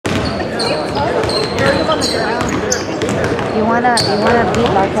wanna beat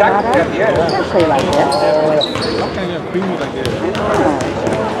La Canada? You can't play like this. How can you beat me like this?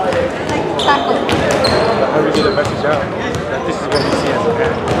 How do we get a message out that this is what we see as a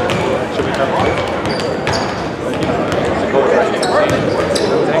fan? Should we come to?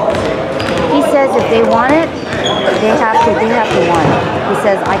 He says if they want it, they have to want it. He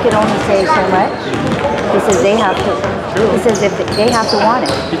says I could only say so much. He says they have to. He says if they have to want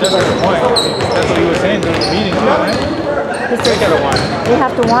it. He does have a point. That's what he was saying during the meeting, right? He says they gotta want it. They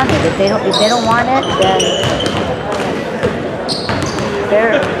have to want it. If they don't want it, then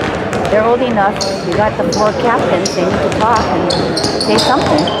they're old enough. You got the 4 captains. They need to talk and say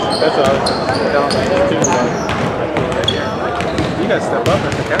something. That's what I was telling you too. You gotta step up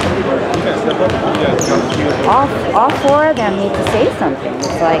as the captain. You gotta step up. You gotta talk to you. All 4 of them need to say something.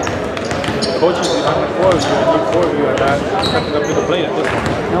 It's like coaches behind the 4 of you, and you 4 of you are not stepping up to the plate at this point.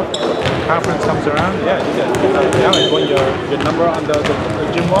 Nope. Conference comes around, yeah, you gotta get out of challenge. When your number on the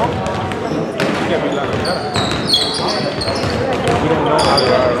gym wall, you gotta be like that. We don't know how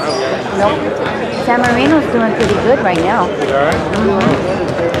they are around here. Nope. San Marino's doing pretty good right now. You alright?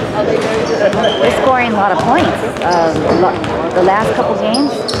 They're scoring a lot of points. The last couple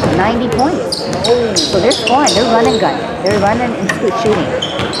games, 90 points. So they're scoring. They're running gun. They're running and shooting.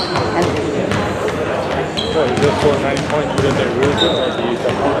 And so is this for 90 points because they're really good, or do you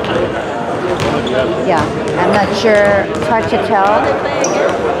think yeah, I'm not sure. It's hard to tell.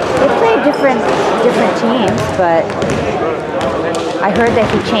 They play different teams, but I heard that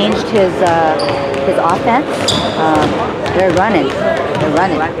he changed his offense. They're running.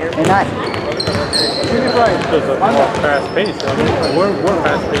 They're not. Because of more fast pace. I mean, we're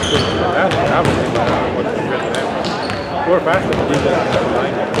fast paced in the basketball, obviously, but what's the them? We're faster than these guys.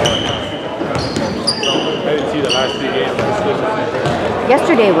 I didn't see the last 3 games.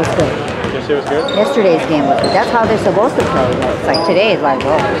 Yesterday was good. Yesterday was good? Yesterday's game was good. That's how they're supposed to play. It's like today is like,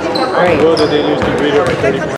 oh, great. How well did they lose to Reader by 30 points?